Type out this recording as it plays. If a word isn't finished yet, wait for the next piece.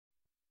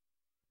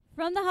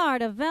From the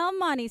heart of El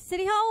Monte,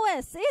 City Hall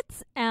West,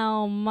 it's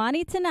El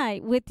Monte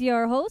Tonight with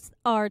your host,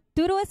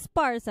 Arturo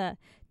Esparza.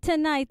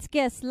 Tonight's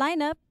guest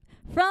lineup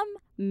from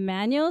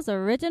Manuel's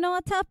Original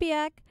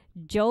Atapiac,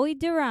 Joey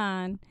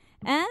Duran,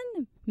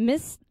 and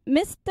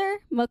Mr.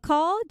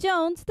 McCall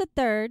Jones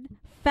III,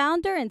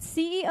 founder and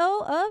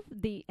CEO of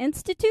the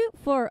Institute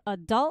for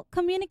Adult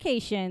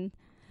Communication.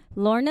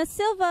 Lorna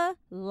Silva,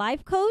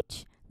 life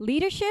coach,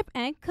 leadership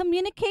and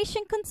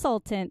communication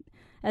consultant,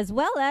 as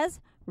well as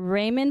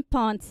Raymond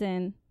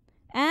Ponson,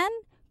 and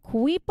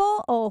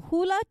Quipo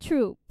Ohula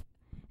Troop,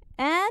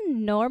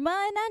 and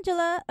Norma and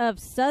Angela of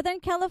Southern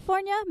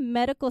California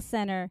Medical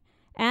Center,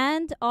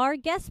 and our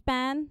guest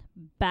band,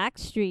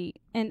 Backstreet.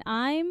 And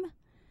I'm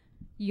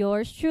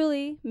yours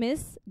truly,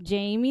 Miss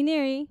Jamie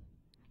Neary.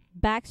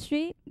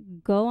 Backstreet,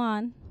 go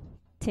on.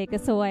 Take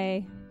us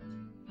away.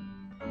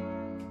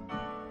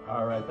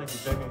 All right, thank you,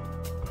 Jamie.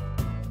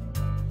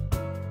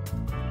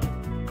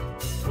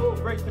 Ooh,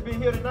 great to be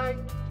here tonight.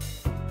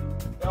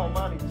 El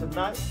Monte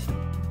Tonight.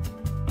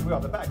 We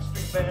are the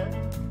Backstreet Band,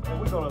 and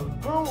we're gonna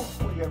groove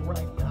for you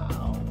right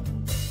now.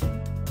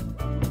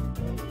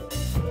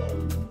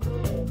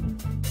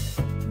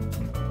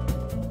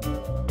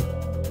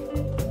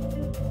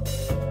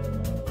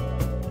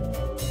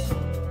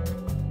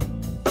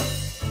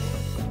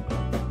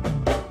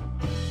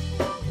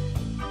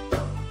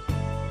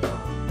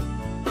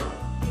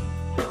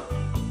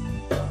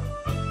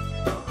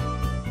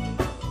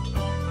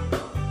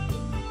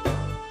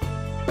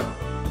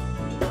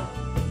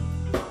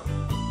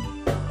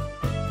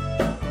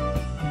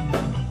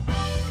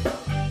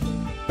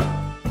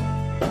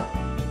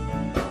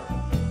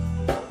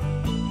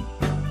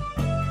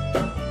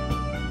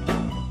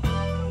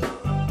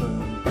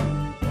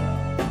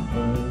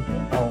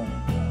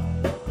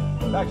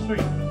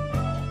 Backstreet.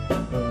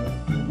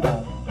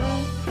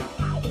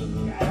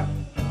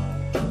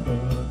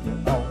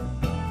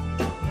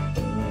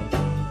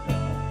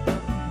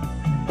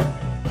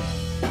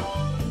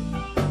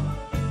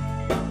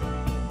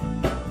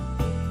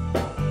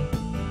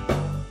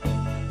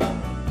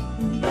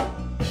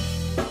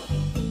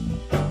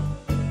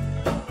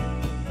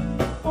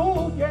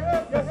 Oh,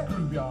 yeah, yeah. Let's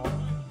groove, y'all.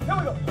 Here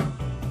we go.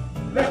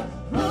 Let's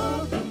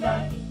groove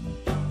tonight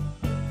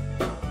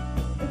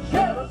and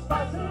share the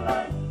spice of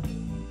life.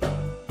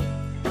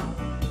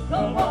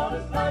 Come on,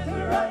 it's nice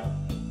and right.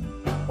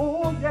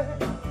 Oh, yeah.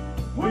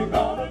 We're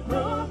gonna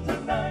groove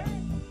tonight.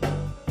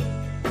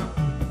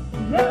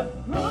 Let's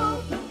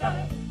groove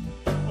tonight.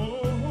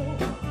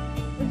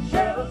 And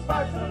share the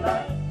spice of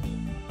life.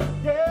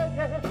 Yeah,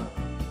 yeah.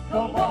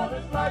 Come on,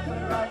 it's nice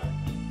and right.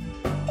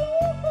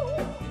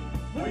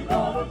 We're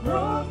gonna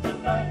groove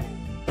tonight.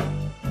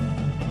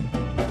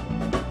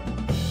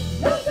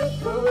 Let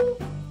us groove.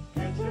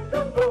 Get you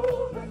the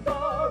move. It's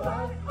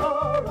alright,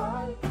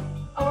 alright,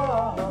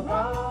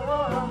 alright.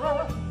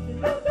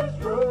 Let us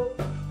groove.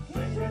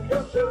 Swing in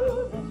your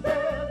shoes and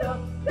stand up,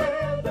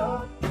 stand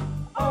up.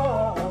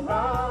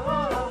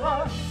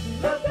 Alright.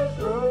 Let us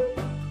groove.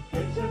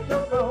 Get you the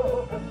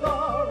move. It's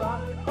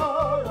alright,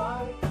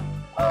 alright,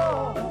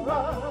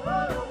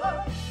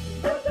 alright.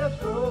 Let us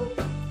groove.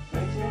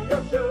 Swing in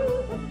your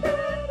shoes and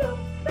stand up,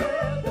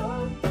 stand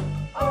up.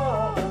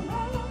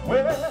 Alright.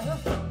 Well,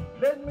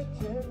 let me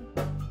tell you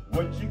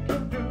what you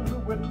can do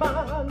with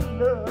my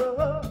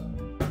love.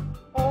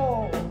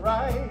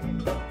 Alright,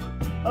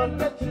 I'll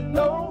let you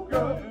know,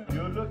 girl,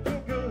 you're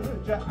looking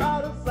good, you're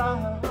out of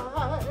sight.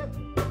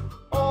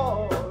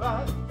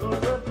 Alright, so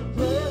let you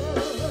tell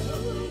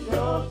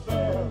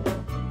yourself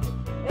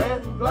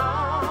and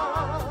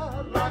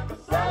glide like a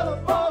sailor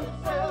for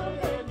yourself,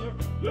 and you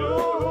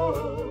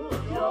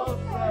lose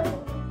yourself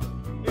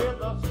in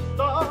the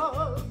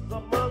stars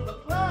among the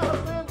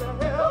clouds in the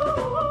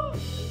hell.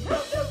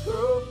 Let this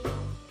groove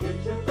get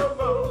you to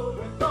move.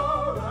 It's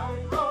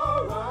alright,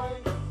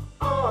 alright,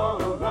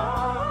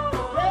 alright.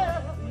 Yeah,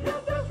 let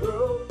this groove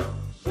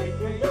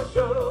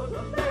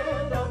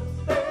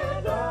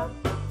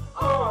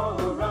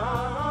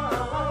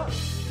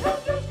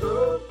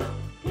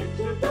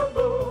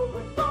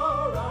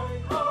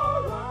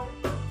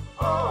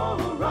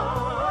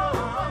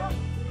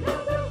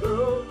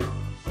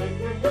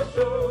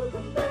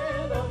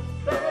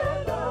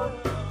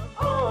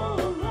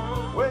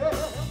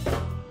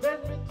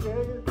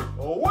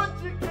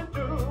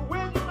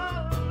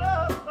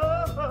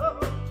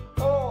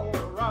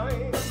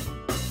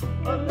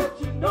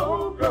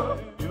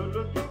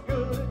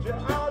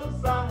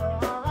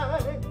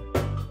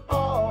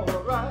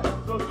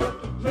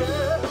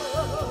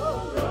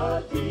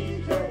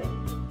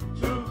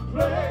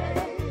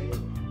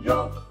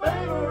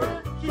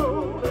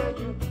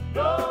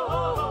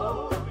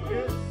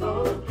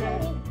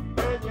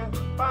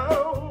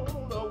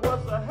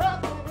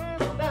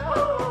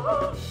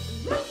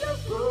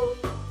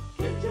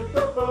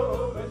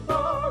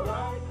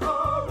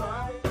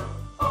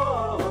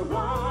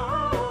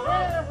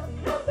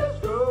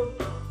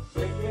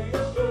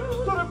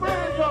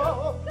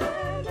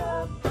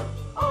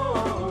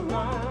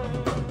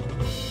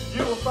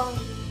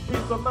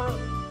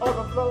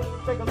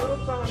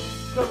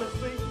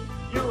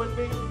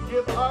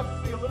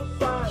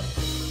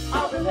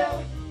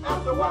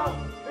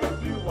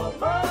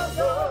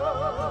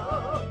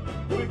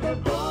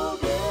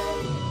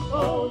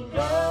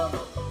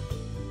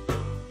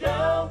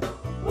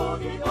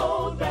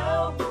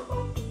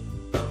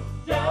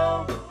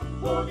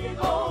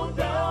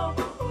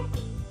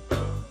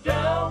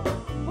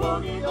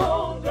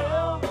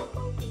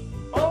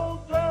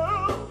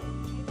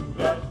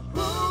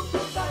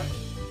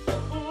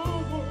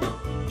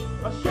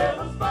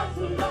slice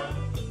of life.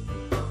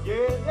 Yeah,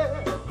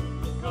 yeah.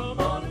 Come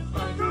on and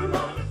slice of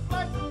life.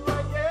 Slice of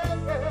life,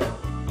 yeah, yeah.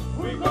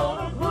 We're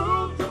gonna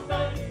groove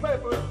tonight,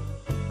 baby.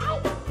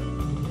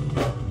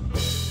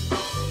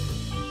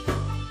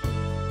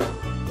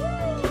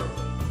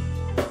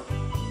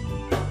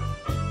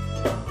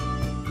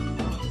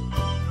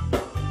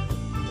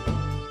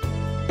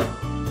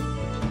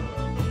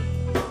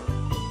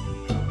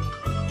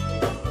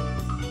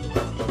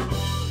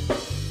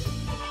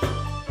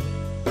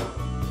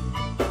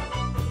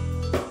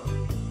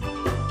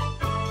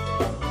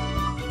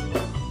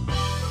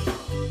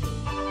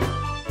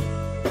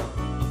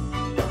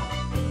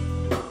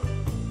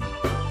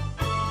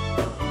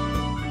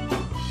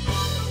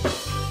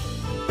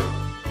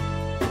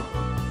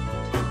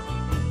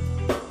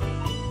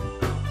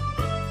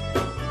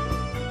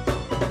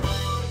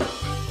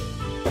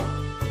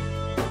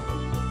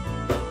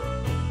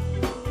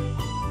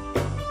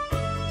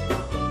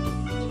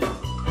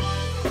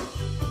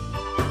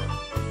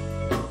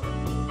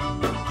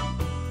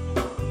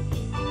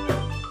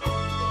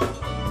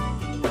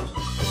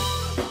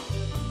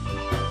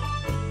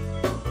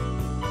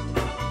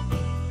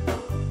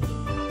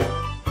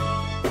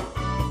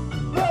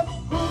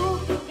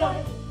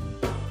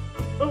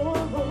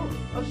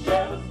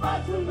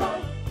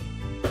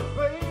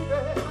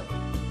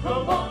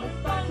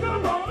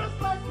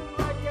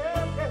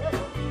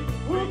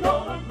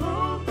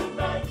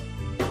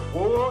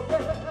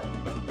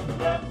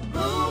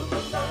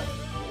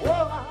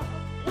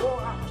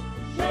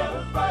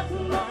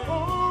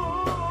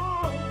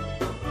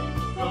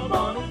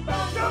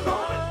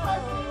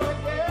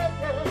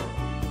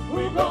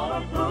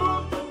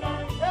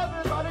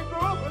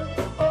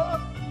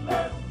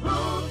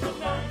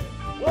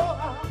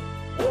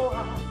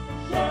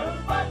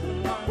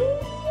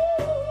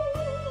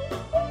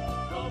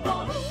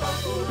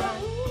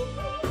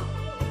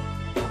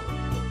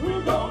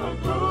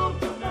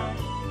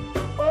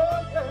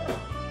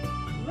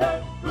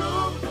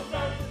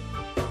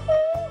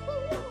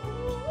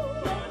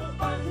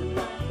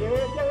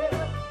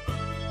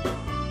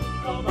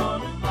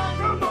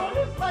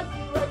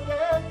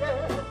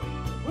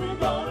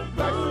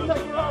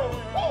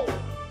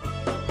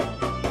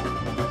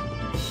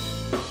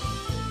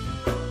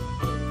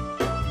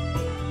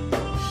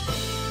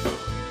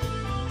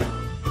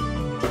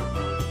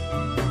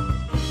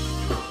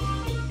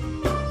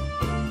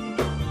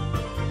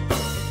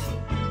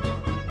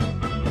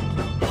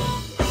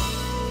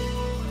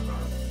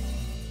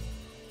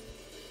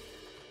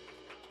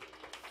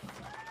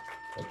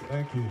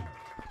 Thank you.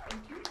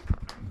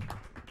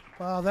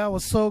 Wow, that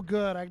was so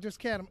good. I just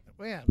can't,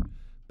 man.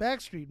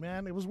 Backstreet,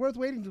 man. It was worth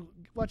waiting to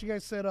watch you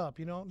guys set up,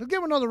 you know. Let's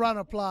give another round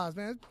of applause,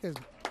 man.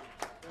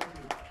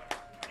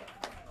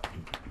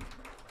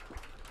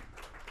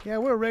 Yeah,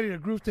 we're ready to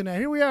groove tonight.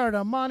 Here we are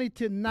at Monte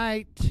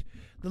tonight,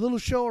 the little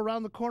show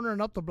around the corner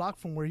and up the block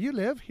from where you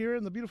live, here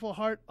in the beautiful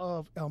heart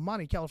of El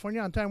Monte, California,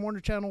 on Time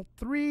Warner Channel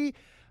 3,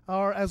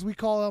 or as we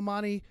call El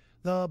Monte,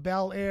 the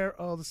Bel Air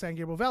of the San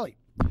Gabriel Valley.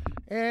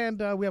 And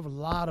we have a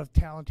lot of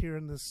talent here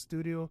in this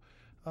studio.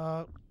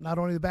 Not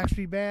only the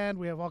Backstreet Band,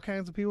 we have all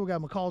kinds of people. We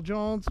got McCall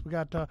Jones, we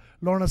got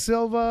Lorna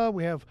Silva,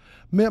 we have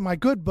my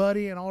good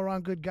buddy and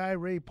all-around good guy,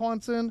 Ray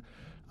Ponson.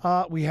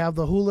 We have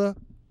the hula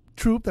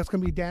troupe that's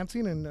going to be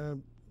dancing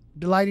and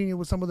delighting you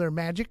with some of their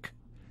magic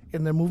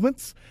in their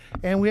movements.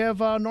 And we have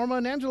Norma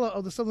and Angela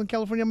of the Southern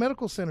California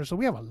Medical Center. So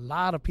we have a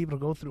lot of people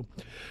to go through.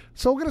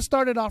 So we're going to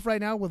start it off right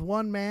now with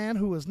one man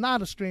who is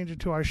not a stranger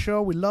to our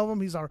show. We love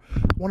him. He's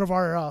one of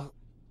our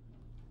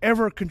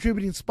ever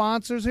contributing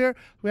sponsors here.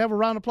 We have a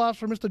round of applause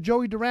for Mr.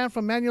 Joey Duran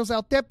from Manuel's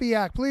El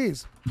Tepeyac,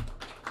 please.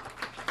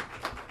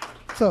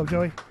 What's up,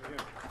 Joey?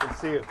 Good to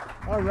see you.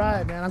 All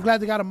right, man. I'm glad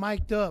they got him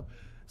mic'd up.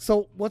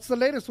 So what's the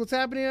latest? What's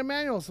happening at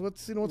Manuel's?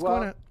 What's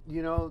going on?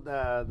 You know,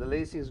 the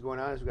latest thing that's going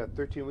on is we've got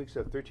 13 weeks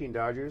of 13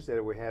 Dodgers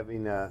that we're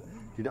having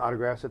doing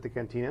autographs at the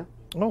Cantina.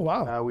 Oh,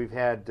 wow. We've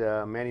had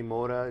Manny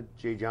Mota,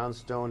 Jay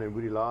Johnstone, and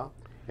Rudy Law.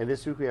 And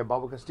this week we have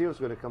Bobo Castillo who's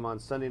going to come on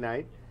Sunday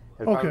night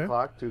at 5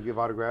 o'clock to give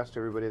autographs to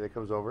everybody that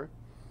comes over.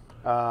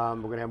 We're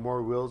going to have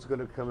more Wills going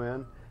to come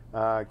in.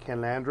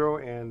 Ken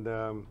Landro and,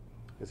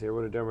 I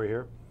wrote it down right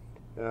here.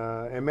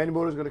 And Manny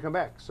Mota is going to come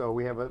back. So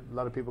we have a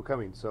lot of people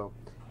coming. So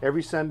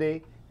every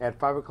Sunday at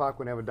 5 o'clock,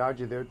 we're going to have a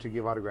Dodger there to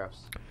give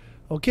autographs.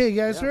 Okay, you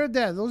guys heard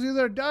that. Those of you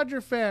that are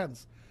Dodger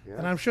fans. Yeah.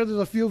 And I'm sure there's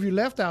a few of you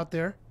left out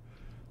there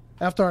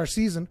after our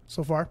season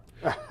so far.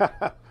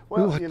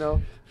 Well, you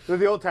know, they're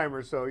the old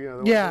timers, so, you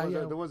know,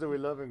 the ones that we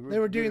love and they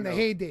were during the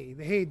heyday.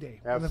 Absolutely.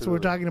 And that's what we're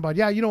talking about.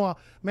 Yeah, you know,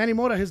 Manny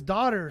Mota, his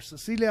daughter,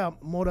 Cecilia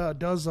Mota,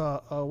 does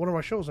one of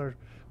our shows, our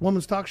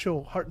women's talk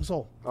show, Heart and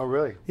Soul. Oh,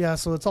 really? Yeah,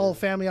 so it's all a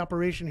family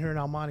operation here in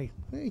El Monte.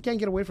 You can't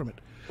get away from it.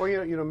 Well,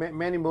 you know,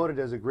 Manny Mota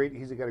does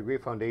he's got a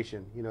great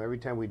foundation. You know, every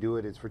time we do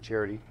it, it's for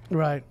charity.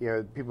 Right.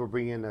 Yeah, people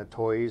bring in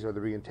toys or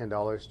they bring in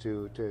 $10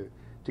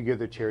 to give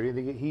their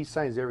charity. He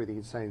signs everything.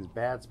 He signs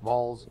bats,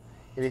 balls.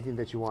 anything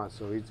that you want.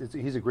 So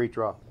he's a great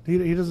draw.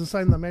 He doesn't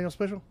sign the manual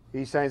special?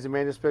 He signs the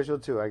manual special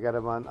too. I got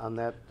him on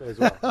that as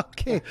well.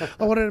 Okay.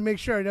 I wanted to make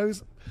sure.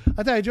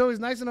 I tell you, Joey's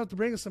nice enough to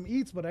bring us some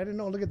eats, but I didn't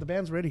know. Look at the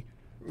band's ready.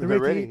 They're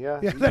ready, yeah.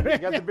 You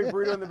got the big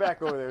burrito in the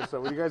back over there.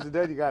 So when you guys are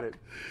done, you got it.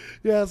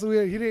 Yeah, so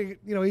he didn't,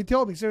 he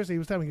told me, seriously, he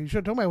was telling me, you should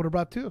have told me I would have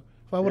brought 2.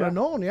 If I would have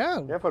known,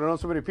 yeah. Yeah, if I'd known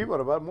so many people, I'd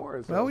have bought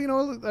more. So.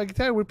 Well, I can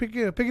tell you, we're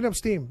picking up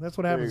steam. That's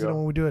what happens,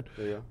 when we do it.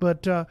 There you go.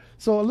 But,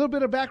 so a little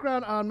bit of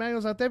background on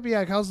Manuel's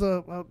Tepeyac. How's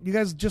you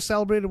guys just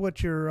celebrated,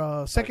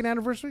 your second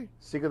anniversary?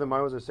 Cinco de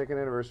Mayo was our second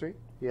anniversary,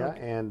 yeah.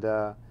 Okay. And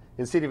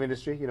in City of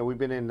Industry, we've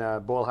been in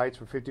Boyle Heights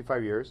for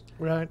 55 years.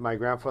 Right. My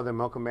grandfather,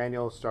 Malcolm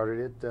Manuel, started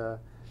it in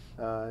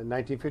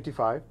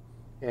 1955.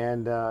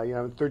 And, I'm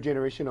a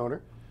third-generation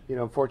owner.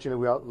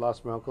 Unfortunately, we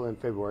lost my uncle in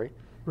February.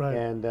 Right.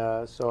 And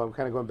so I'm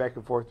kind of going back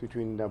and forth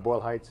between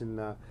Boyle Heights and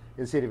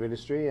City of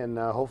Industry. And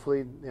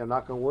hopefully,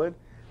 knock on wood,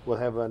 we'll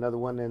have another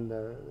one in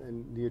the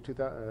year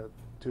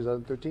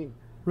 2013.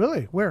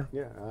 Really? Where?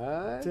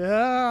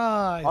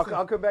 Yeah.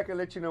 I'll come back and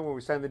let you know when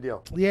we sign the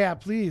deal. Yeah,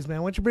 please,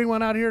 man. Why don't you bring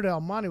one out here to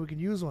El Monte? We could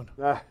use one.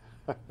 No,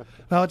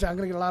 I'm going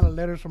to get a lot of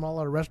letters from all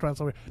our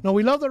restaurants over here. No,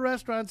 we love the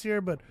restaurants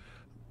here, but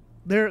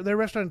their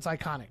restaurant's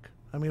iconic.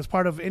 I mean, it's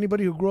part of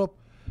anybody who grew up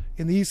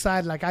in the east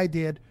side like I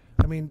did.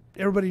 I mean,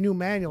 everybody knew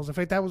Manuel's. In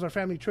fact, that was our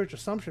family church,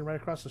 Assumption, right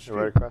across the street.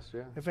 Right across,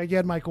 yeah. In fact, you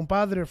had my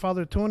compadre,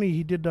 Father Tony.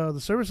 He did the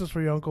services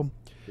for your uncle.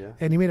 Yeah.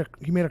 And he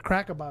made a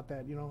crack about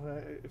that.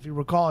 If you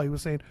recall, he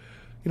was saying,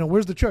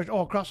 where's the church?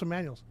 Oh, across from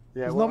Manuel's.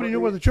 Yeah. Well, nobody knew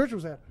where the church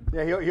was at.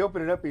 Yeah. He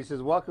opened it up. He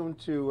says, "Welcome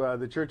to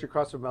the church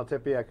across from Monte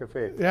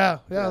Cafe." Yeah.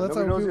 That's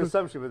nobody knows the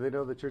Assumption, but they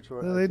know the church.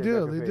 They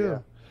do. Yeah.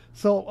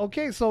 So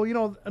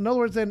in other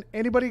words, then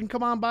anybody can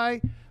come on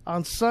by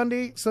on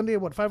Sunday. Sunday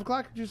at what, 5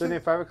 o'clock? Did you say? Sunday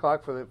at 5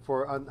 o'clock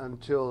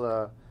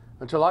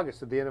until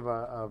August, at the end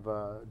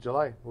of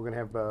July. We're going to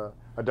have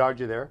a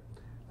Dodger there.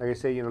 Like I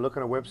say, look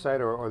on our website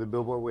or the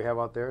billboard we have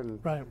out there, and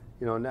right.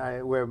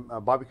 We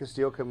have Bobby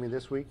Castillo coming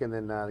this week, and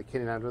then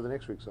Kenny Nandro the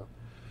next week. So.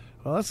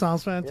 Well, that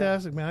sounds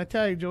fantastic, man. I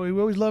tell you, Joey, we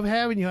always love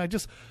having you. I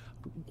just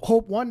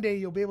hope one day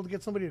you'll be able to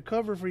get somebody to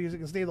cover for you so you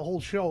can stay the whole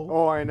show.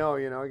 Oh, I know.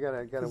 I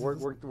gotta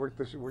work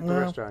the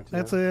restaurant.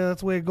 That's the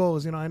way it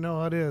goes. I know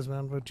how it is,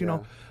 man. But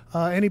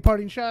any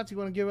parting shots you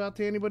want to give out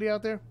to anybody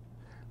out there?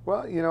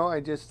 Well, I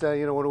just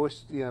want to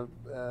wish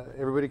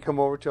everybody come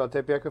over to El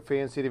Tepeyac Cafe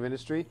in City of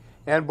Industry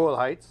and Boyle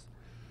Heights.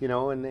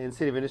 In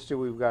City of Industry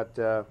we've got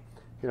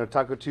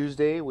Taco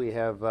Tuesday. We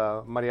have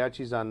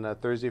mariachis on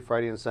Thursday,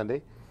 Friday, and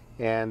Sunday.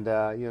 And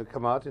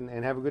come out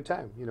and have a good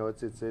time.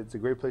 It's a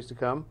great place to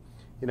come.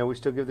 We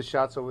still give the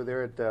shots over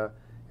there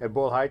at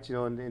Boyle Heights.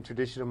 In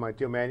tradition of my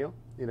Tio Manuel.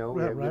 We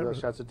have those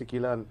shots of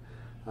tequila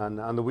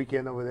on the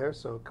weekend over there.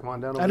 So come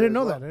on down. I didn't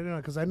know that. I didn't know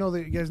because I know that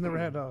you guys never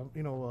had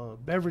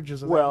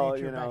beverages of that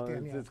nature back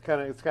then.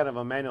 It's kind of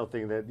a Manuel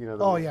thing that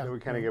that we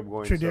kind of get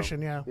going. Tradition,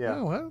 so, yeah. Yeah.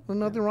 Oh, well,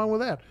 nothing wrong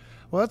with that.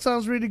 Well, that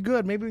sounds really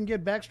good. Maybe we can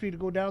get Backstreet to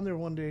go down there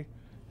one day.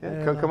 Yeah,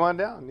 and, come on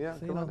down. Yeah,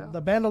 so, come on down. The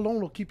band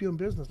alone will keep you in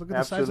business. Look at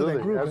the size of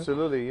that group.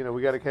 Absolutely.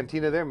 We got a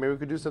cantina there. Maybe we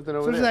could do something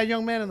over there. Especially that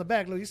young man in the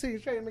back. Look, you see,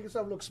 he's trying to make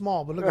himself look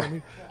small, but look at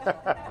him.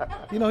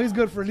 He's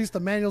good for at least the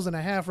manuals and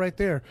a half right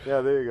there.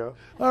 Yeah, there you go.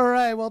 All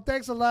right. Well,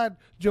 thanks a lot,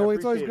 Joey.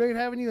 It's always great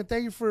having you, and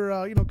thank you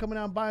for coming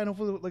out by. And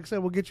hopefully, like I said,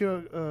 we'll get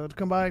you to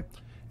come by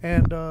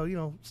and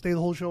stay the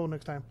whole show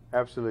next time.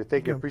 Absolutely.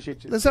 Thank you.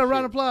 Appreciate you. Let's have a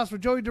round of applause for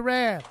Joey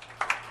Duran.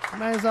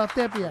 Man's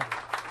Tepeyac.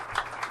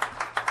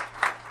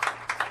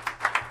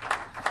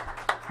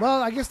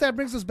 Well, I guess that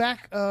brings us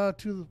back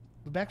to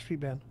the Backstreet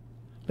Band.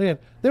 Look at,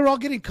 they were all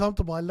getting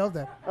comfortable. I love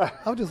that.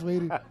 I'm just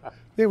waiting.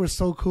 They were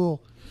so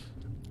cool.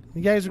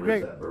 You guys are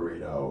great. That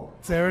burrito?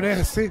 There it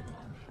is. See,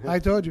 I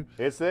told you.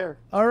 It's there.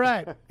 All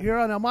right, here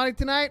on El Monte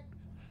tonight.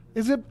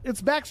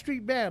 It's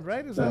Backstreet Band,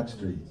 right?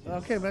 Backstreet.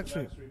 Yes. Okay,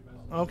 Backstreet.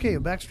 Okay,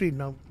 Backstreet.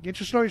 Now get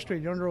your story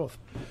straight. You're under oath.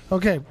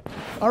 Okay.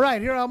 All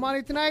right, here on El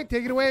Monte tonight.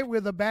 Take it away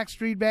with the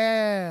Backstreet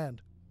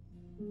Band.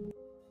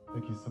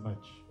 Thank you so much.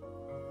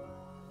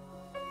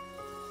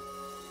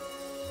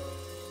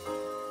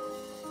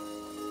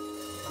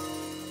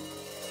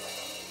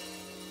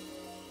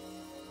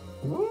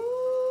 Woo!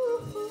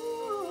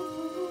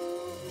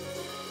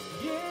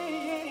 Yeah,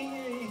 yeah,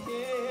 yeah,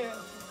 yeah.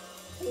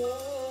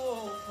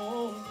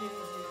 Whoa, yeah.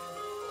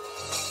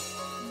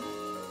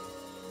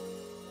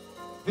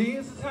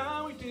 This is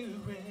how we do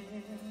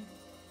it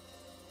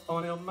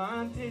on El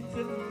Monte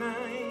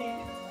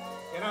tonight,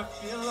 and I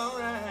feel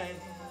alright.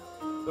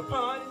 The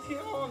party's here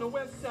on the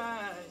west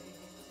side,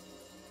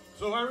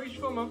 so I reach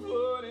for my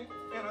footing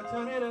and I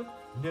turn it up.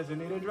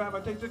 Designated driver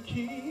takes the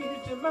key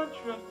to my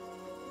truck.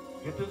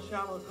 Get the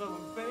shower cause I'm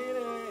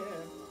faded.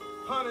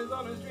 Honey's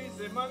on the street,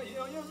 say money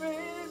on your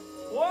face.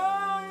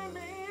 What you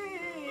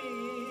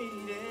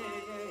mean? Yeah.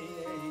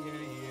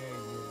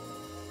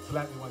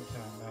 Slap me one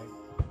time, right?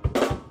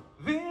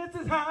 This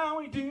is how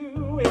we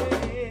do it.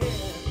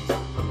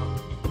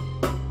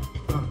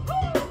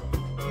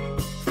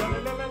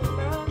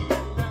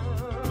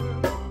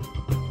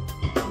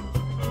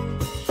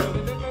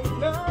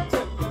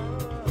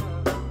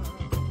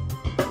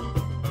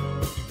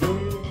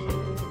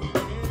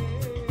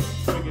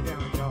 Break it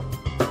down.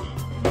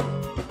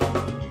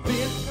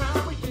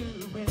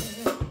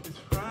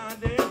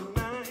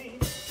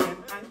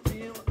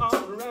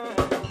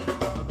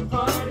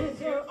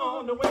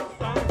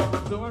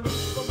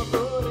 reach for my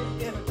body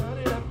and I got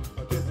it up. I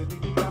guess I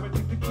need to grab and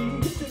take the key.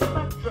 It's in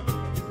my truck.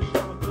 It's the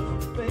shower 'cause I'm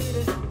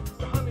faded.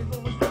 The honey's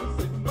on the street,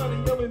 saying money,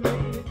 know we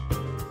made it.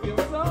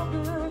 Feels so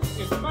good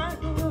in my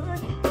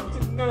hood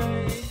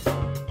tonight.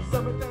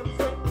 Summertime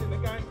sweat and the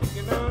guy's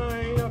thinking I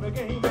on the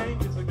game bang.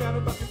 Yes, I got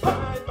a fucking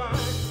bye-bye.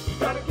 You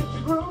gotta get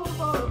your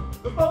groove on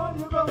before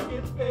you go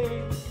get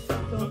paid.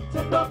 So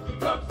take off your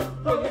cups,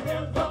 throw your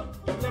hands up,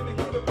 and let me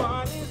hear the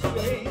party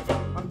say.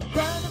 I'm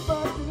trying to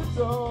bust in the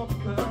door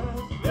because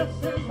this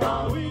is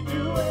how we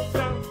do it.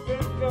 Down,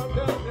 down,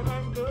 down, and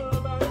I know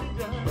about it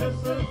done. This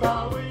is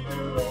how we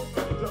do it.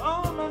 To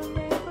all my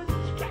neighbors,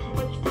 got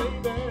much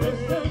flavor. This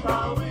is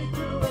how we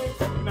do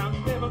it. And I'll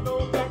never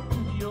go back to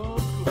the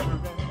old school.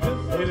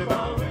 This is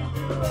how we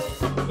do it.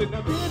 I said,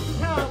 now this is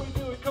how we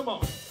do it. Come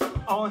on.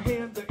 All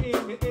hands are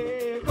in the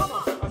air. Come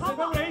on. I said,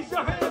 now raise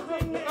your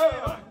hands in the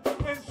air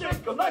and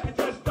shake them like you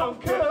just don't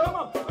care. Come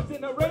on. I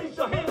said, now raise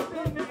your hands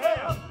in the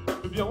air.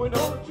 If you're an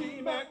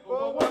OG Mac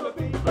or wanna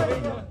be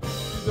player,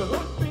 the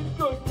hood's been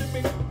good to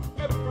me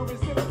ever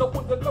since I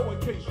was a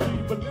lowercase G.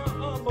 But now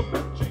I'm a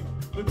big G.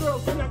 The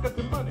girls say I got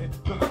the money,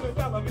 the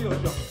 $100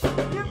 bills, y'all.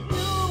 If you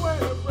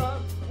were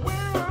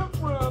where I'm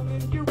from,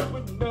 then you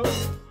would know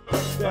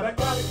that I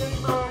got a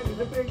game mine in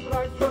a big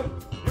black truck.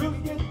 You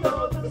get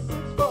all the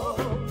 6-4.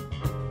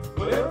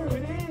 Whatever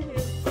it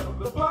is,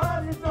 the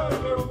party's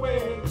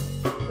underway.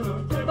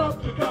 So take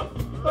off your cup,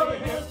 throw your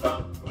hands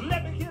up,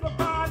 let me hear the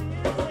party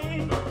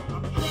sing.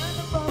 I'm trying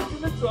to bust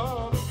in the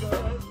door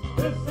because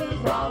this is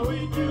how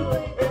we do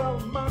it. El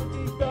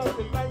Monte does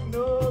it like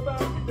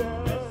nobody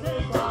does. This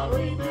is how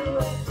we do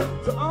it.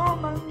 To all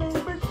my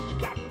neighbors,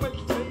 got much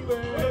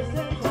flavor. This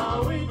is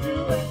how we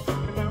do it.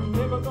 And I'll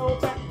never go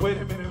back. Wait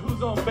a minute,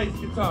 who's on bass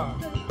guitar?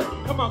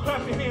 Come on,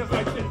 clap your hands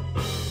like this.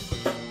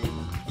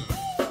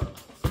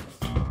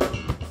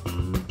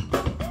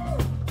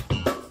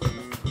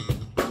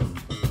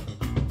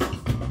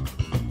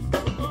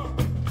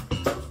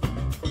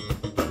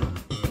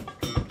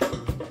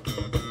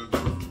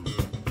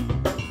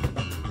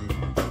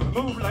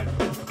 Move like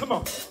this, come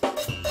on.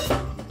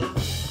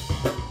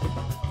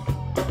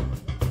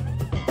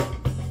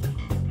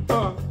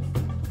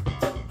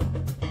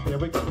 Here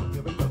we go,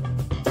 here we go.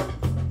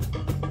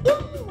 Woo!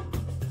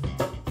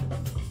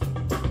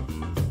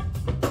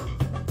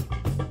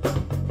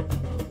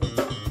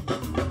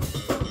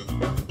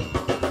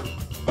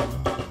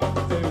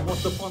 Say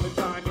once upon a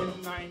time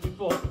in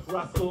 '94,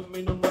 Russell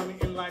made no money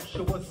in life,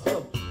 show us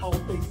up. All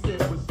they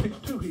said was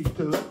pitch to he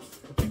stood.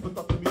 And people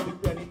thought the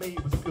music that he made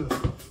was good.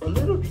 A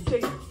little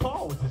DJ,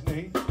 Paul was his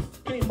name,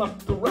 came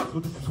up to Russell,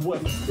 this is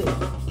what he said.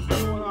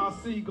 You and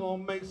RC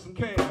gonna make some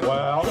cash.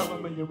 Wow. Tell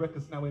them in your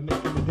records now we're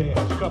making the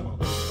dash. Come on.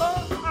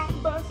 Oh,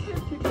 I'm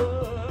busted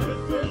because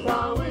this is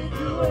how we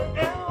do it.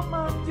 El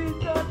Monte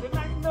does it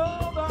like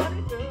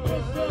nobody does.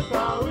 This is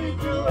how we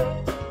do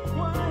it.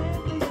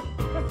 Quietly,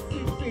 let's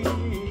see.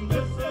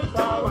 This is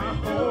how we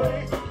do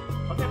it.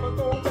 I'll never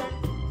go back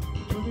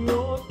to the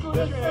old school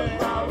track. This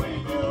is how we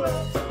do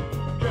it.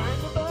 Trying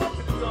to bust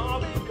it is all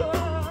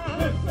because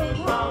this is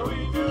how we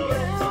do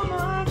it. El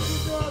Monte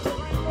does it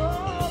like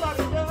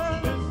nobody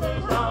does. This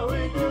is how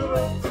we do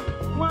it.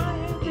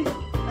 Quietly,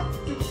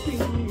 let's see.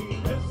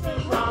 This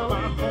is how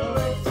we do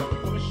it.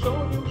 Gonna show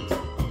you,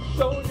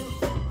 show you,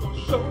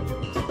 gonna show you,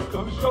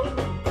 gonna show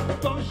you,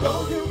 gonna show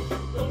you,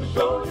 gonna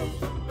show you,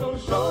 gonna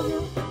show you,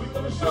 we're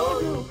gonna show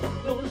you,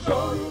 gonna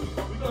show you,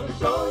 we're gonna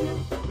show you,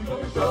 we're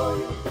gonna show you, gonna show you,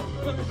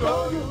 gonna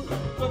show you,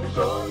 gonna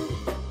show you,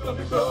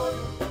 gonna show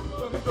you,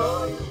 gonna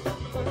show you,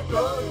 gonna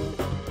show you.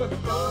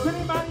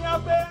 Anybody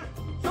out there?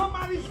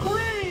 Somebody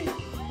scream!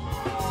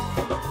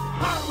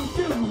 How do we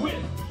do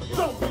it?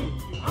 Show me.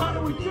 How do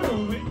we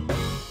do it?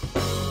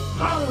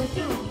 How do we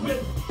do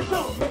it?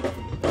 Show me.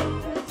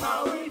 This is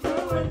how we do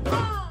it.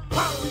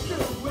 How do we do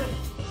it?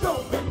 Show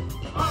me.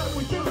 How do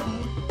we do it?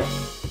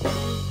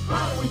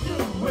 How do we do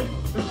it?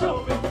 Show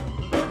me.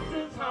 This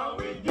is how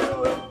we do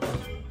it.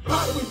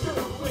 How do we do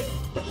it?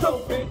 Show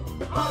me.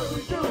 How do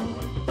we do it?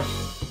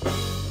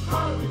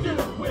 How do we do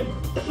it?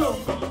 Show me.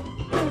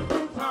 This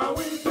is how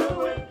we do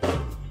it.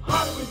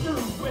 How do we do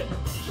it?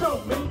 Show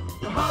me.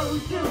 How do we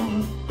do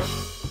it?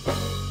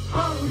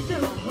 How do we do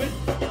it?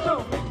 Show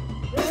me.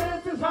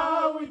 This is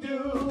how we do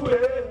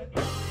it.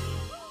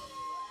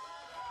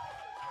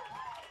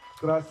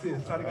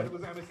 Gracias. Arigato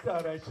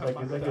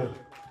gozaimasu. Thank you.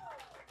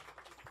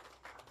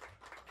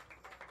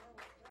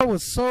 That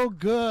was so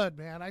good,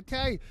 man. I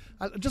tell you,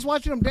 just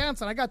watching them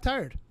dance, and I got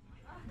tired.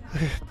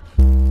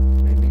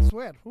 Made me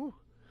sweat. Whew.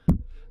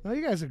 No,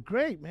 you guys are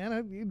great, man.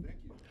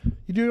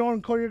 You do your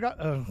own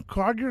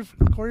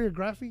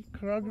choreography?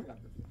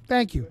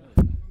 Thank you.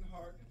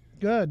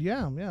 Good,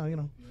 yeah, you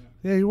know.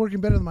 Yeah, you're working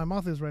better than my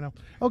mouth is right now.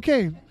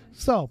 Okay,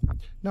 so,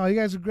 no, you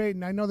guys are great,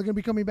 and I know they're going to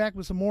be coming back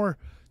with some more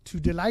to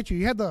delight you.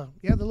 You had the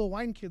little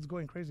wine kids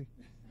going crazy.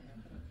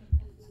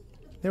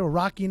 They were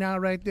rocking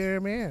out right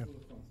there, man.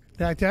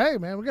 I tell you,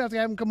 man, we're going to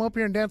have them come up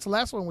here and dance the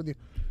last one with you.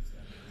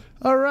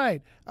 All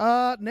right.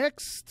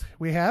 Next,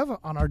 we have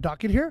on our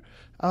docket here,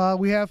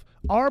 we have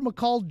R.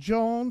 McCall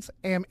Jones,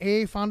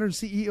 M.A., founder and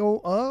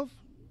CEO of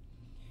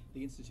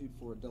the Institute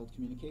for Adult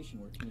Communication.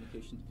 We're a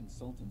communications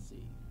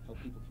consultancy,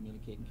 help people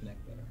communicate and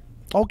connect better.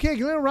 Okay,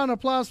 give me a round of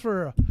applause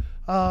for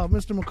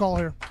Mr. McCall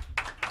here.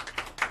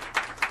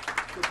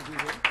 Good to be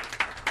here.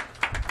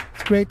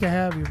 It's great to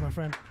have you, my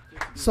friend.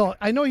 So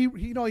I know he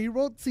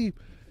wrote. See,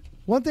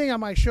 one thing on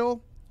my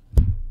show,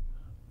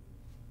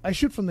 I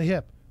shoot from the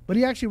hip, but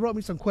he actually wrote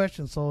me some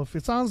questions. So if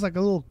it sounds like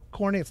a little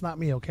corny, it's not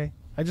me. Okay,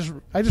 I just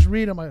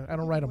read them. I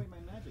don't write them.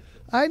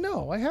 I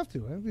know. I have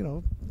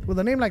to. With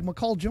a name like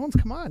McCall Jones,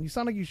 come on. You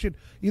sound like you should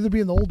either be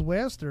in the Old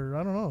West or,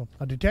 I don't know,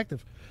 a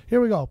detective.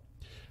 Here we go.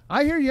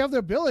 I hear you have the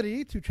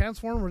ability to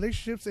transform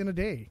relationships in a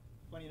day.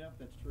 Funny enough,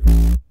 that's true.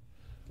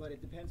 But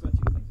it depends on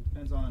two things. It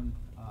depends on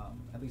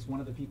at least one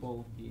of the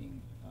people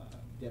being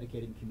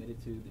dedicated and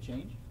committed to the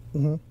change,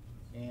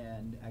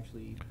 and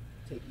actually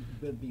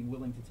being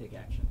willing to take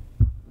action.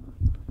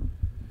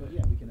 But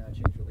yeah, we can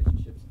change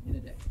relationships in a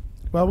day.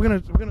 Well, we're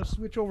gonna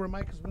switch over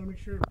mic because we're gonna make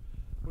sure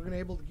we're gonna be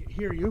able to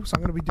hear you. So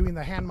I'm gonna be doing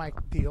the hand mic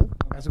deal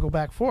as I go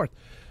back and forth.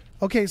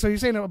 Okay, so you're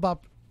saying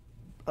about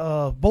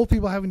both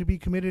people having to be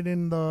committed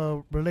in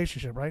the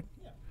relationship, right?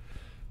 Yeah.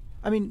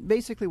 I mean,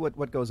 basically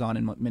what goes on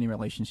in many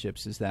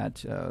relationships is that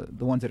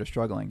the ones that are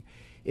struggling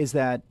is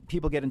that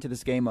people get into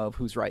this game of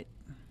who's right.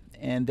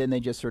 And then they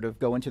just sort of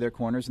go into their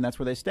corners, and that's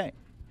where they stay.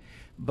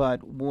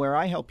 But where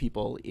I help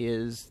people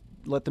is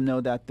let them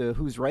know that the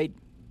who's right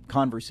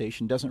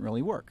conversation doesn't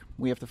really work.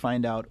 We have to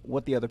find out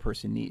what the other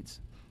person needs.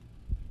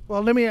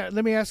 Well, let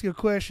me ask you a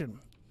question.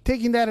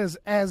 Taking that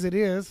as it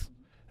is,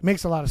 it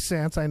makes a lot of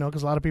sense, I know,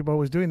 because a lot of people are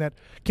always doing that.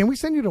 Can we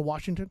send you to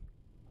Washington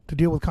to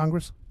deal with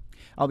Congress?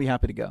 I'll be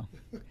happy to go.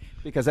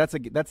 Because that's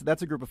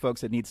a group of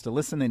folks that needs to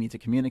listen, they need to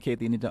communicate,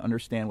 they need to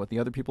understand what the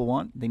other people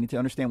want, they need to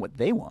understand what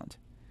they want.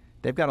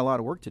 They've got a lot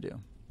of work to do.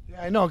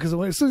 Yeah, I know, because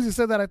as soon as you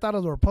said that, I thought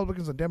of the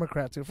Republicans and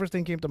Democrats. The first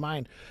thing came to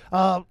mind.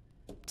 It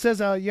says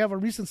you have a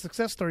recent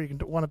success story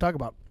you want to talk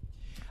about.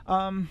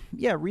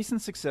 Yeah,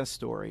 recent success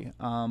story.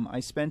 I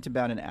spent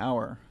about an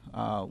hour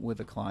with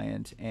a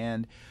client,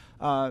 and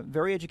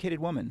very educated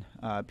woman,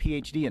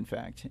 PhD in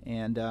fact,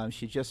 and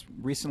she just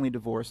recently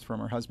divorced from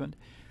her husband.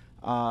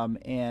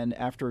 And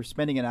after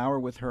spending an hour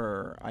with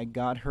her, I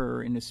got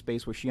her in a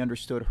space where she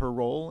understood her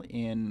role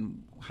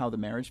in how the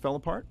marriage fell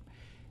apart.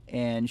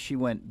 And she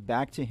went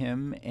back to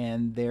him,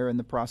 and they're in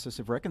the process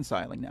of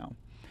reconciling now.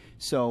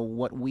 So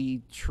what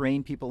we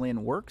train people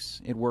in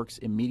works. It works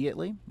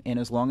immediately, and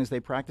as long as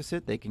they practice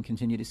it, they can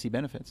continue to see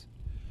benefits.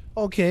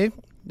 Okay,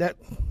 that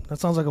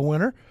sounds like a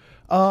winner.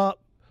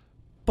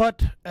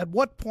 But at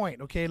what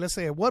point, okay, let's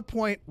say at what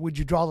point would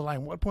you draw the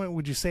line? What point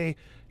would you say,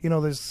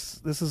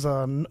 this is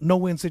a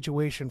no-win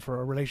situation for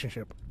a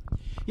relationship?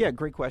 Yeah,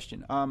 great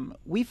question.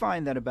 We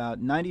find that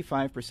about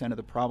 95% of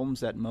the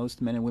problems that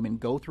most men and women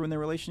go through in their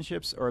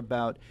relationships are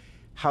about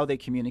how they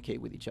communicate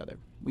with each other.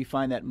 We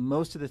find that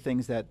most of the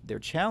things that they're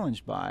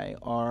challenged by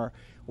are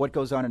what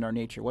goes on in our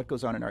nature, what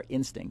goes on in our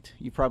instinct.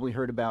 You've probably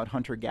heard about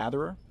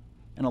hunter-gatherer,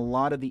 and a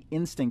lot of the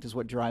instinct is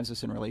what drives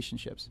us in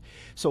relationships.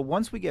 So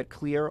once we get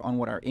clear on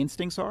what our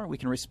instincts are, we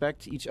can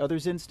respect each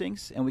other's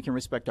instincts, and we can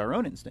respect our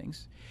own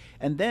instincts.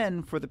 And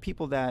then for the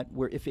people that,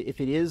 if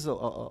it is a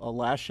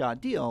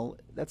last-shot deal,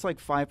 that's like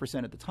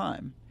 5% of the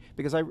time.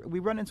 Because we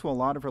run into a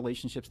lot of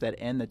relationships that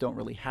end that don't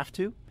really have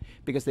to,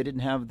 because they didn't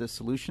have the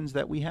solutions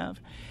that we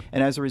have.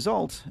 And as a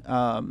result,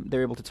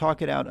 they're able to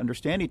talk it out,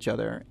 understand each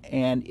other,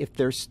 and if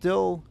there's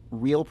still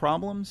real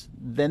problems,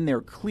 then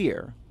they're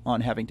clear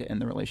on having to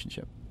end the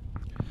relationship.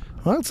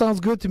 Well, that sounds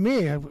good to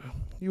me.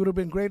 You would have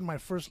been great in my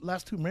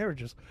last two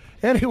marriages.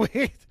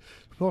 Anyway,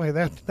 boy,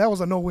 that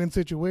was a no-win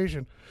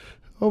situation.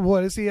 Oh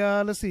boy, let's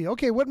see.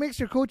 Okay, what makes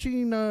your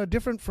coaching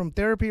different from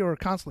therapy or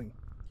counseling?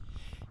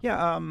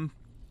 Yeah,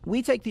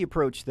 we take the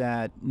approach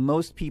that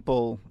most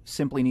people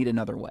simply need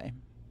another way.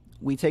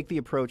 We take the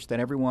approach that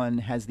everyone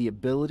has the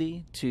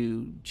ability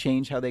to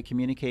change how they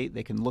communicate.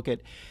 They can look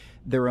at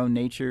their own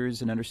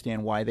natures and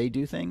understand why they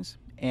do things.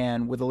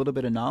 And with a little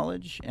bit of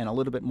knowledge and a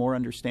little bit more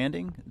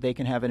understanding, they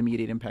can have an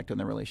immediate impact on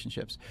their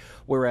relationships.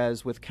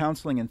 Whereas with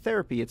counseling and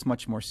therapy, it's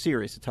much more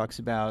serious. It talks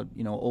about,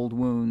 old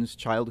wounds,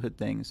 childhood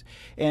things.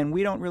 And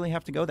we don't really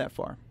have to go that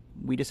far.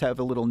 We just have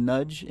a little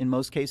nudge in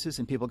most cases,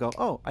 and people go,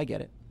 oh, I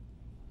get it.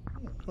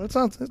 Well,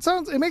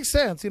 it makes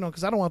sense,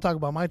 because I don't want to talk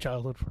about my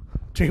childhood.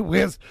 Gee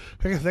whiz,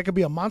 that could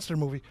be a monster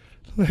movie.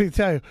 Let me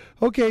tell you.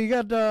 Okay, you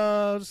got,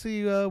 let's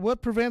see,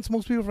 what prevents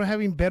most people from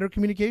having better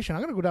communication?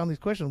 I'm going to go down these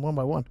questions one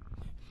by one.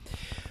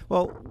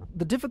 Well,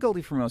 the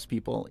difficulty for most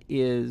people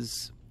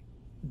is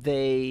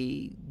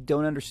they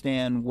don't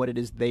understand what it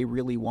is they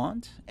really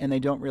want, and they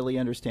don't really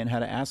understand how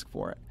to ask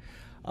for it.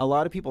 A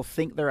lot of people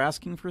think they're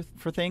asking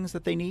for things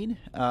that they need,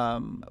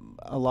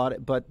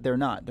 but they're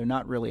not. They're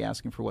not really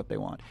asking for what they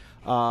want.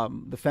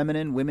 The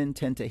feminine women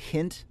tend to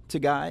hint to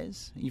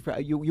guys.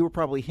 You were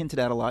probably hinted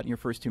at a lot in your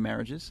first two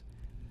marriages.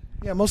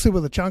 Yeah, mostly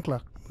with a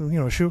chancla,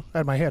 shoe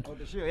at my head. Oh,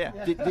 the shoe,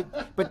 yeah.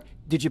 But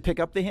did you pick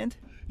up the hint?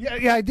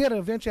 Yeah, I did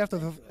eventually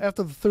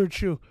after the third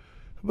shoe,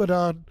 but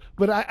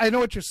I know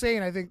what you're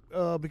saying. I think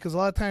because a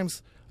lot of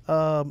times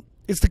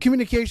it's the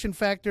communication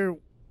factor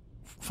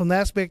from the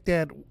aspect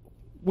that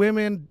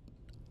women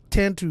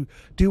tend to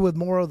deal with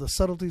more of the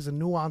subtleties and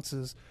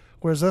nuances.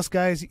 Whereas us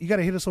guys, you got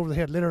to hit us over the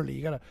head,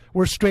 literally.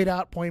 We're straight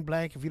out, point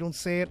blank. If you don't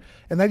say it,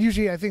 and that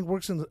usually I think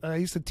works I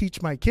used to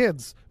teach my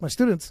kids, my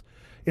students,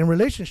 in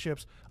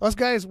relationships. Us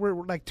guys, we're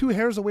like 2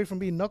 hairs away from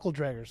being knuckle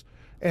draggers,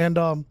 and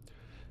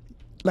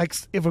like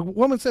if a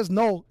woman says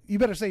no, you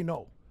better say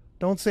no.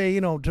 Don't say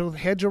to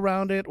hedge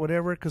around it,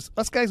 whatever. Because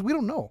us guys, we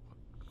don't know.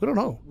 We don't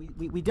know.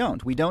 We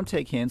don't. We don't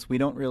take hints. We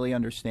don't really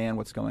understand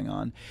what's going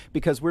on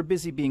because we're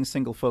busy being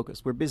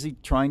single-focused. We're busy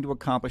trying to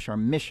accomplish our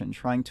mission,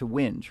 trying to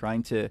win,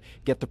 trying to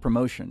get the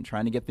promotion,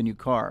 trying to get the new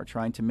car,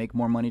 trying to make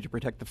more money to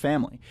protect the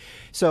family.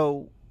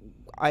 So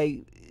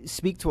I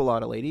speak to a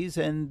lot of ladies,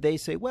 and they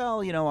say,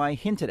 well, I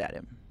hinted at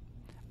him.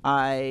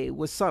 I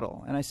was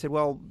subtle. And I said,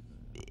 well,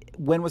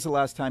 when was the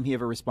last time he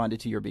ever responded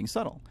to your being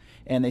subtle?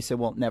 And they said,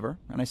 well, never.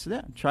 And I said,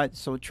 yeah,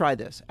 try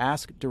this.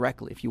 Ask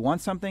directly. If you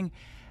want something,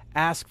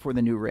 ask for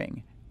the new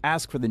ring,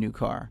 ask for the new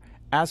car,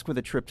 ask for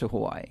the trip to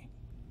Hawaii.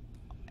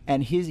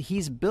 And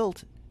he's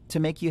built to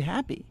make you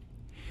happy.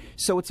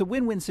 So it's a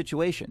win-win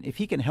situation. If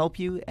he can help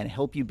you and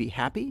help you be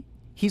happy,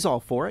 he's all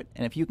for it.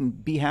 And if you can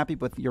be happy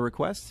with your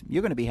requests,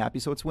 you're going to be happy.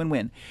 So it's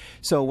win-win.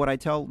 So what I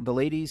tell the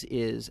ladies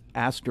is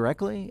ask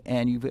directly,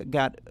 and you've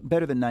got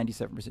better than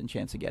 97%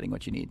 chance of getting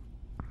what you need.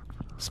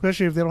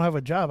 Especially if they don't have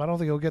a job. I don't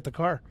think he'll get the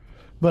car.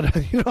 But,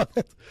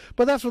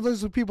 but that's for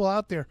those people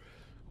out there.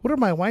 What are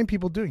my wine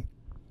people doing?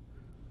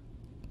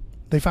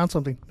 They found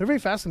something. They're very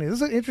fascinating.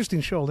 This is an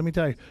interesting show, let me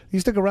tell you. You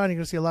stick around, you're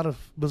going to see a lot of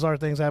bizarre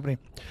things happening.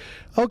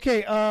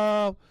 Okay,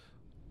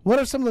 what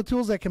are some of the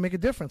tools that can make a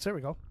difference? There we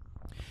go.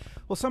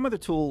 Well, some of the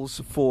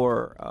tools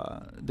for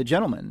the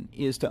gentleman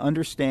is to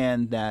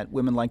understand that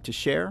women like to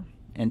share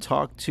and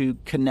talk to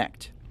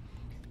connect.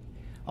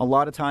 A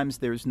lot of times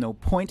there's no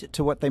point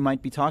to what they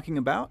might be talking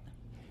about,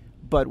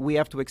 but we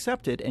have to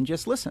accept it and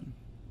just listen.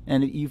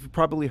 And you've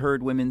probably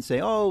heard women say,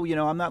 oh,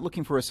 I'm not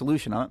looking for a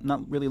solution. I'm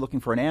not really looking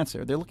for an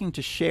answer. They're looking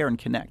to share and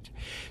connect.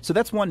 So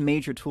that's one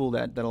major tool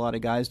that a lot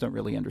of guys don't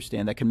really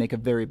understand that can make a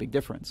very big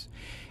difference.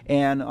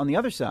 And on the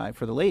other side,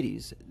 for the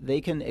ladies,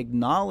 they can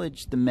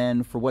acknowledge the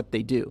men for what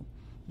they do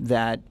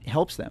that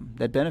helps them,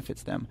 that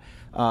benefits them.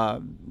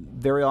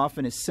 Very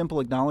often a simple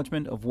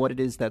acknowledgement of what it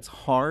is that's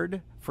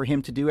hard for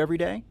him to do every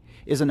day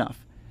is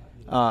enough.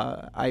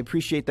 I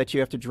appreciate that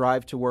you have to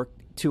drive to work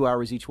 2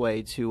 hours each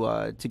way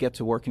to get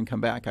to work and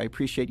come back. I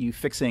appreciate you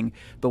fixing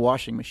the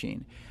washing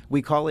machine.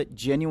 We call it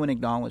genuine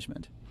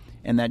acknowledgement.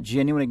 And that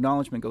genuine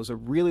acknowledgement goes a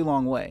really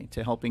long way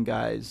to helping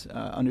guys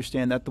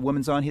understand that the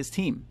woman's on his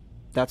team.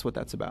 That's what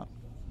that's about.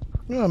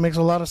 Yeah, it makes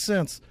a lot of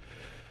sense.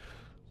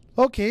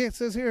 Okay, it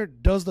says here,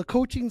 does the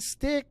coaching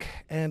stick,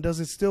 and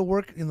does it still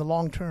work in the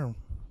long term?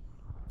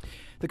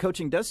 The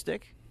coaching does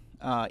stick.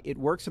 It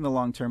works in the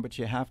long term, but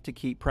you have to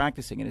keep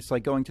practicing it. It's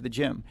like going to the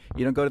gym.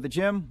 You don't go to the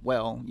gym,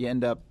 well, you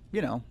end up,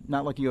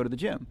 not like you go to the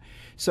gym.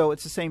 So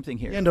it's the same thing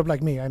here. You end up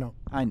like me, I know.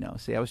 I know.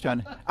 See, I was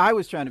trying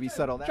to be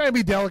subtle. Trying to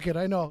be delicate,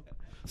 I know.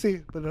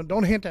 See, but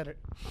don't hint at it.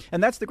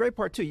 And that's the great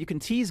part, too. You can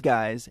tease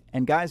guys,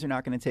 and guys are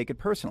not going to take it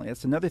personally.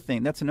 That's another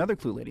thing. That's another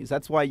clue, ladies.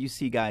 That's why you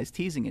see guys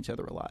teasing each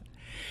other a lot.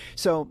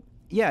 So,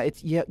 yeah,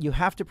 you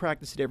have to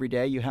practice it every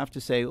day. You have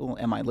to say, well,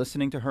 am I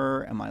listening to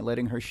her? Am I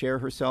letting her share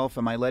herself?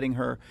 Am I letting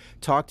her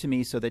talk to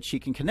me so that she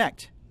can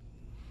connect?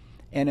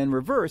 And in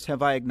reverse,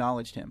 have I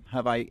acknowledged him?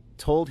 Have I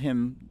told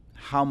him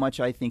how much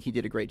I think he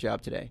did a great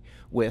job today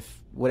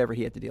with whatever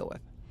he had to deal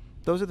with?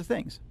 Those are the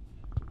things.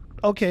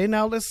 Okay,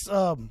 now let's...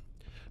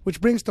 which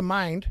brings to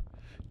mind,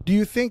 do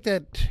you think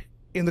that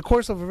in the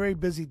course of a very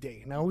busy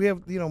day, now we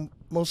have,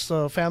 most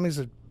families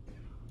are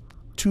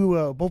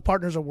both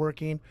partners are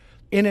working,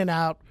 in and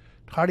out,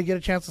 hard to get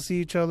a chance to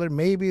see each other.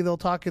 Maybe they'll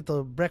talk at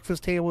the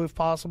breakfast table if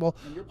possible.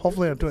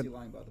 Hopefully, I'm doing.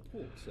 Lying about the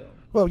pool, so.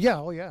 Well, yeah,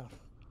 oh yeah,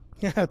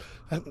 yeah.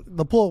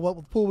 The pool,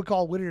 what pool we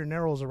call Whittier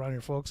Narrows around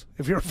here, folks.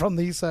 If you're from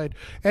the east side,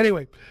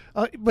 anyway.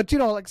 But like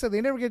I said,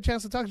 they never get a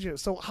chance to talk to each other.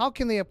 So how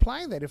can they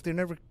apply that if they're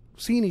never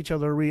seeing each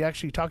other or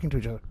actually talking to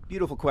each other?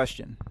 Beautiful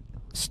question.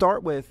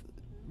 Start with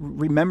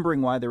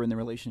remembering why they're in the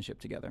relationship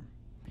together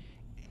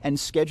and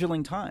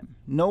scheduling time.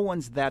 No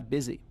one's that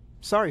busy.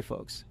 Sorry,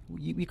 folks.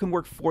 You can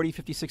work 40,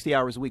 50, 60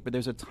 hours a week, but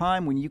there's a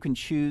time when you can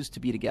choose to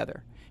be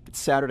together. If it's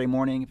Saturday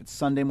morning, if it's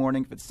Sunday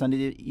morning, if it's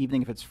Sunday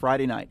evening, if it's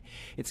Friday night,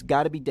 it's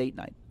got to be date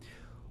night.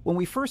 When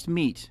we first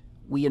meet,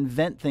 we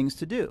invent things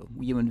to do.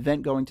 You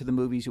invent going to the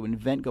movies, you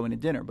invent going to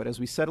dinner. But as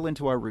we settle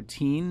into our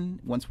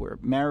routine, once we're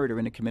married or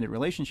in a committed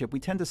relationship,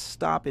 we tend to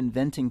stop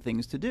inventing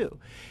things to do.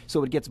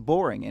 So it gets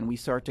boring, and we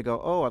start to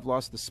go, oh, I've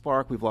lost the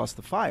spark, we've lost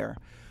the fire.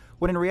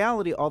 When in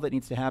reality, all that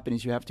needs to happen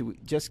is you have to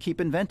just keep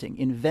inventing.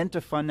 Invent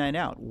a fun night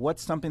out.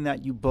 What's something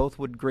that you both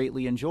would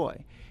greatly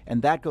enjoy?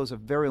 And that goes a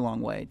very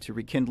long way to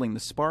rekindling the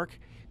spark,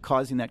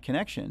 causing that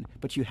connection,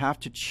 but you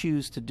have to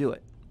choose to do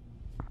it.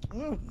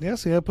 Well,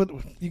 yes,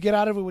 you get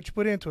out of it what you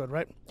put into it,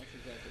 right?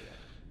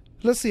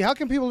 Let's see. How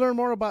can people learn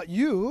more about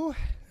you?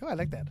 Oh, I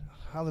like that.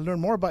 How they learn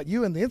more about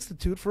you and the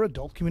Institute for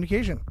Adult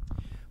Communication.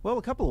 Well,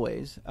 a couple of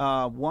ways.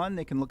 One,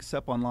 they can look us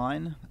up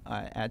online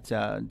at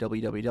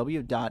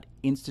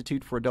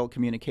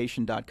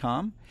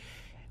www.instituteforadultcommunication.com.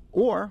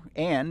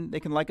 And they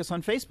can like us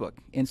on Facebook,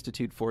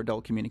 Institute for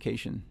Adult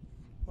Communication.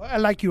 Well, I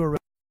like you already.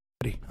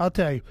 I'll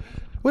tell you.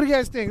 What do you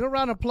guys think? A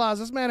round of applause.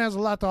 This man has a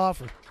lot to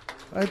offer.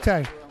 I tell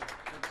you.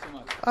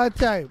 I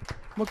tell you.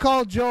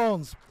 McCall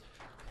Jones.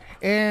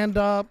 And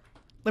let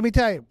me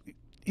tell you,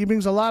 he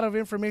brings a lot of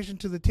information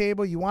to the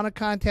table. You want to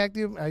contact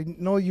him. I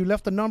know you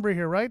left a number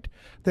here, right?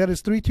 That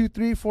is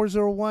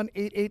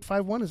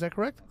 323-401-8851. Is that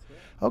correct?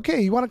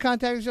 Okay, you want to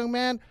contact this young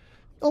man?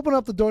 Open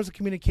up the doors of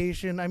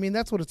communication. I mean,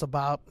 that's what it's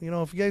about. You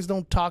know, if you guys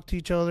don't talk to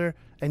each other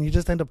and you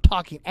just end up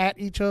talking at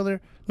each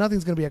other,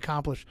 nothing's going to be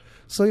accomplished.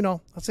 So, you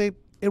know, I'd say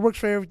it works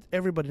for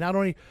everybody, not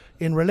only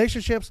in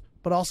relationships,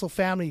 but also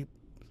family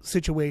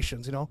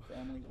situations, you know.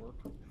 Family, work.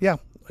 Yeah.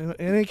 In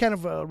any kind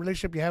of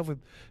relationship you have with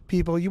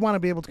people, you want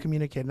to be able to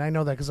communicate. And I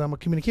know that because I'm a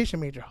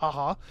communication major.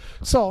 Ha.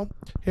 So,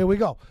 here we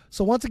go.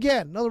 So, once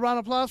again, another round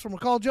of applause for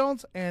McCall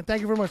Jones. And thank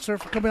you very much, sir,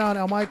 for coming on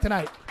El Monte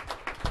tonight.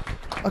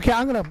 Okay,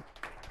 I'm gonna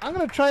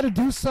try to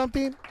do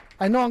something.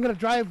 I know I'm gonna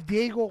drive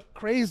Diego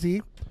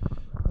crazy.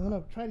 I'm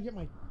gonna try to get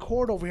my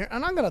cord over here,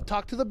 and I'm gonna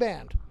talk to the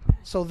band.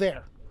 So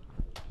there.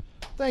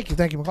 Thank you,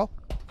 McCall.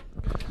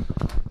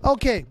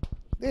 Okay,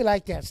 they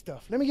like that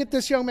stuff. Let me get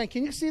this young man.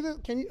 Can you see this?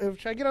 Can you?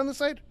 Should I get on this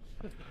side?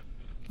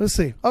 Let's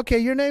see. Okay,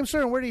 your name, sir,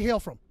 and where do you hail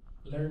from?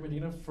 Larry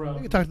Medina from.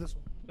 You can talk to this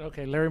one.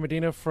 Okay, Larry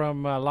Medina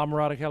from La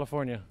Mirada,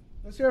 California.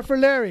 Let's hear it for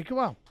Larry. Come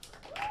on.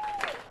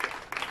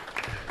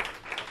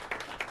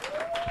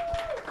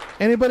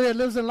 Anybody that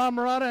lives in La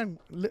Mirada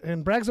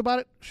and brags about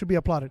it should be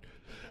applauded.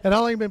 And how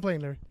long have you been playing,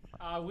 Larry?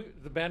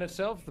 The band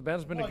itself, the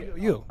band's been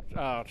You.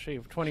 Oh, gee,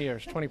 20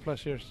 years, 20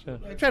 plus years.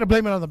 I try to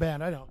blame it on the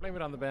band. I know. Blame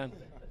it on the band.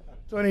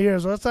 20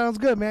 years. Well, that sounds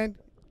good, man.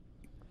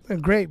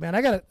 Great, man.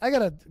 I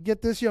gotta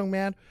get this young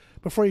man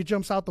before he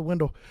jumps out the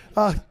window.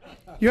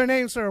 Your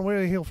name, sir, and where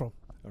do you hail from?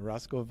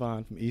 Roscoe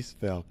Vaughn from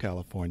Eastvale,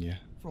 California.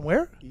 From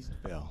where?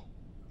 Eastvale.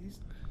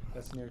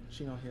 That's near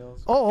Chino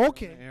Hills. Oh,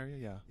 okay. Area,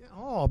 yeah.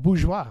 Oh,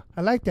 bourgeois.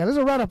 I like that. Let's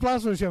a round of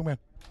applause for this young man.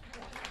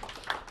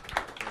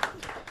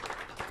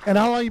 And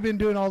how long you been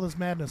doing all this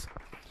madness?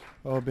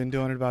 Oh, I've been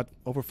doing it about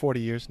over 40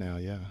 years now,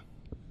 yeah.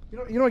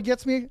 You know what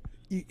gets me?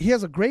 He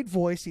has a great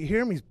voice. You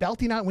hear him, he's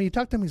belting out. When you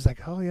talk to him, he's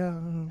like, oh, yeah.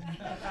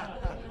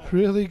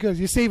 Really good.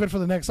 You save it for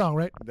the next song,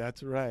 right?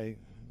 That's right.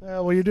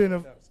 Well, you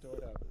do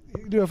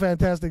a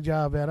fantastic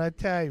job, man. I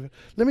tell you.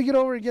 Let me get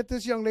over and get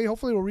this young lady.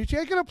 Hopefully we'll reach you.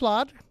 I can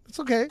applaud. It's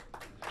okay.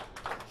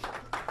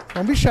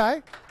 Don't be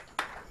shy.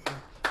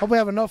 Hope we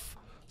have enough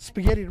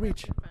spaghetti to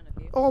reach.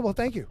 Oh, well,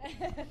 thank you.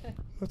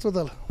 That's what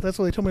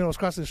they told me when I was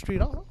crossing the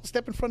street. I'll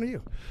step in front of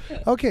you.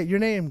 Okay, your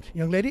name,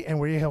 young lady, and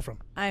where you hail from?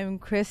 I'm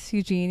Chris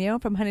Eugenio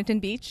from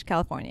Huntington Beach,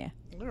 California.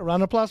 A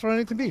round of applause for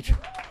Huntington Beach.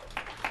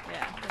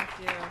 Yeah, thank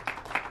you.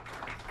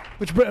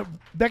 Which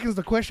beckons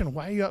the question,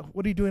 what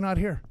are you doing out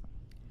here?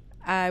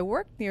 I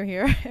work near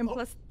here, and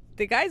plus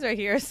the guys are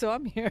here, so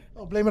I'm here.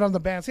 Oh, blame it on the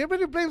band. See,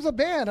 everybody blames the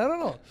band. I don't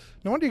know.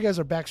 No wonder you guys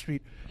are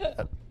backstreet.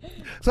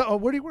 So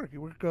where do you work?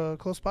 You work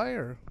close by?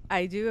 Or?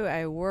 I do.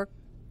 I work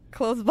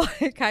close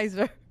by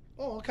Kaiser.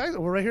 Oh, Kaiser.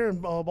 We're right here in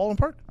Baldwin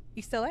Park?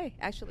 East LA,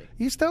 actually.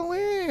 East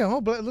LA.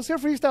 Oh, let's hear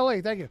for East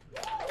LA. Thank you.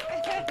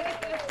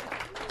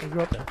 I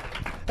grew up there.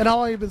 And how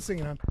long have you been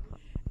singing, hon?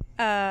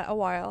 A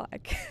while.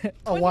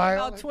 A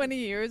while? About 20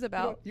 years,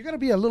 about. You got to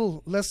be a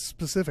little less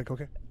specific,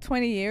 okay?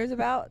 20 years,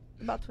 about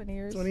 20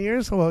 years. 20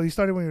 years? Well, you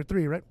started when you were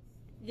 3, right?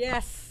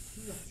 Yes.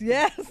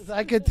 Yes.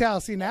 I could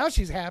tell. See, now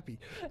she's happy.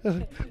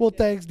 Well,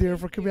 thanks, dear,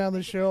 for coming on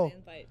the show.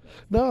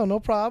 No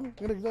problem.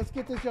 Let's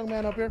get this young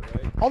man up here.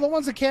 All the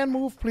ones that can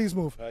move, please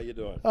move. How you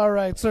doing? All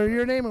right, sir.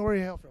 Your name and where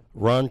you hail from?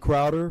 Ron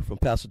Crowder from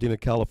Pasadena,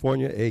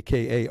 California,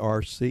 a.k.a.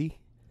 RC,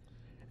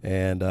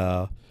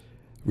 and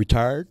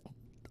retired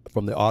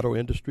from the auto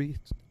industry,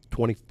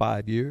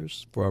 25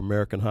 years for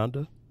American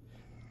Honda,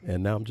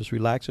 and now I'm just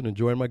relaxing,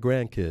 enjoying my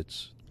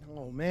grandkids.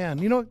 Oh, man.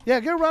 Give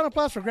a round of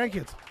applause for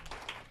grandkids.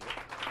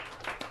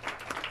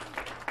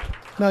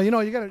 Now,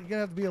 you're gonna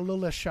have to be a little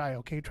less shy,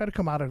 okay? Try to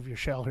come out of your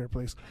shell here,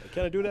 please.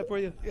 Can I do that for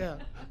you? Yeah.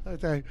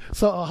 Okay.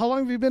 So, how long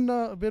have you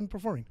been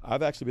performing?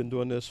 I've actually been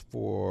doing this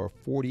for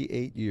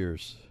 48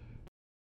 years.